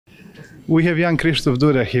We have Jan-Krzysztof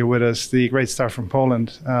Duda here with us, the great star from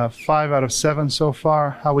Poland. 5 out of 7 so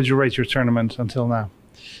far. How would you rate your tournament until now?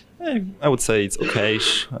 I would say it's okay.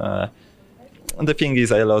 The thing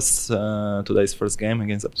is, I lost today's first game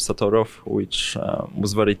against Satorov, which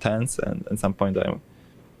was very tense, and at some point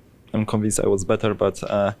I'm convinced I was better, but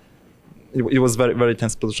it was very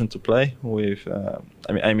tense position to play with.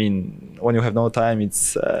 I mean, when you have no time,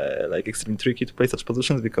 it's like extremely tricky to play such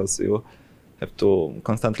positions because you have to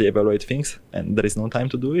constantly evaluate things, and there is no time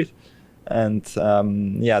to do it. And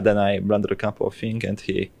yeah, then I blundered a couple of things, and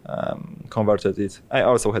he converted it. I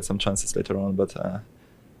also had some chances later on, but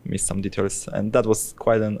missed some details, and that was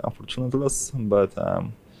quite an unfortunate loss. But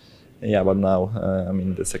yeah, but now I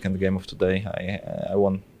mean, the second game of today, I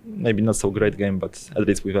won. Maybe not so great game, but at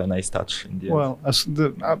least with a nice touch in the end. Well,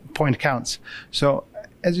 the point counts. So,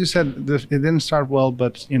 as you said, it didn't start well,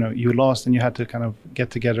 but you lost and you had to kind of get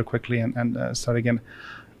together quickly and start again.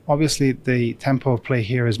 Obviously, the tempo of play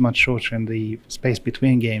here is much shorter, and the space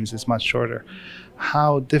between games is much shorter.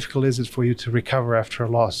 How difficult is it for you to recover after a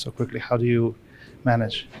loss so quickly? How do you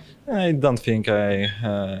manage? I don't think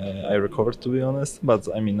I recovered, to be honest. But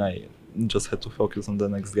I mean, I just had to focus on the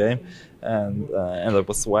next game, and I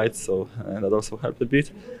was white, so that also helped a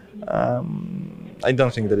bit. I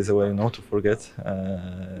don't think there is a way, to forget.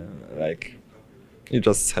 Like, you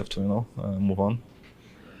just have to, move on.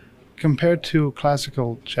 Compared to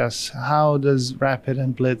classical chess, how does rapid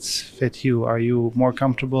and blitz fit you? Are you more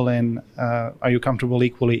comfortable in? Are you comfortable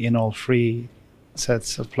equally in all 3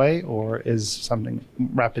 sets of play, or is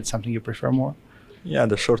rapid something you prefer more? Yeah,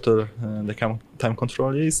 the shorter the time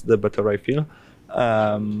control is, the better I feel.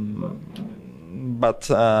 But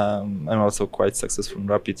I'm also quite successful in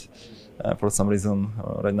rapid. For some reason,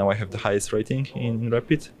 right now I have the highest rating in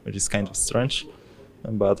rapid, which is kind of strange.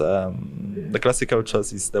 But the classical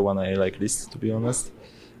chess is the one I like least, to be honest,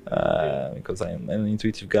 because I'm an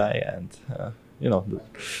intuitive guy, and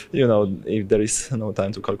if there is no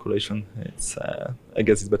time to calculation, I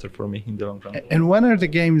guess it's better for me in the long run. And when are the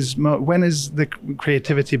games? When is the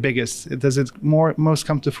creativity biggest? Does it most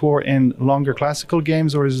come to fore in longer classical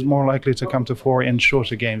games, or is it more likely to come to fore in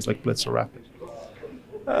shorter games like blitz or rapid?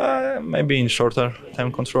 Maybe in shorter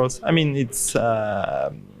time controls. I mean,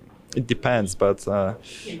 it depends, but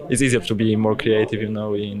it's easier to be more creative,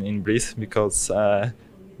 in blitz, because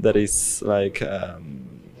there is like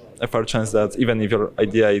a fair chance that even if your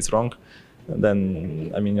idea is wrong,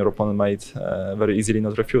 then your opponent might very easily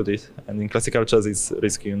not refute it. And in classical chess, it's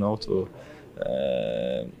risky, to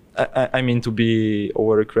to be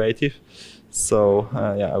over creative. So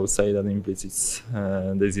yeah, I would say that in blitz it's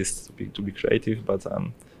the easiest to be creative, but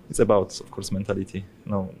it's about, of course, mentality.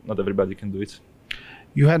 Not everybody can do it.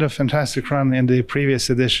 You had a fantastic run in the previous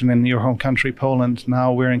edition in your home country, Poland.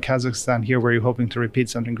 Now we're in Kazakhstan here, where you're hoping to repeat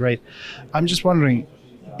something great. I'm just wondering,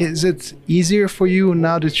 is it easier for you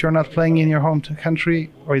now that you're not playing in your home country,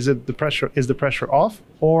 or is the pressure off,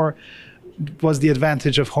 or was the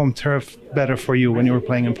advantage of home turf better for you when you were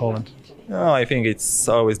playing in Poland? No, I think it's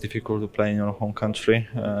always difficult to play in your home country.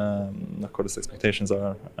 Of course, expectations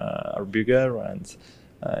are bigger, and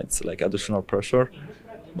it's like additional pressure.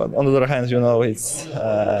 But on the other hand, it's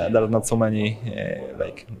there are not so many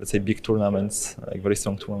like, let's say, big tournaments, like very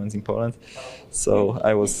strong tournaments in Poland. So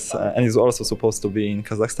I was, and it's also supposed to be in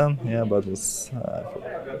Kazakhstan, but was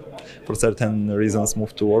for certain reasons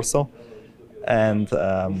moved to Warsaw. And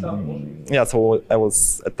yeah, so I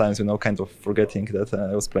was at times, kind of forgetting that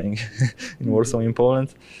I was playing in Warsaw in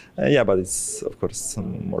Poland. Yeah, but it's, of course,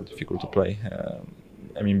 more difficult to play.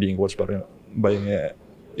 Being watched by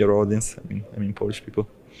your audience. Polish people.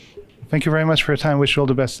 Thank you very much for your time. Wish you all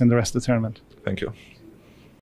the best in the rest of the tournament. Thank you.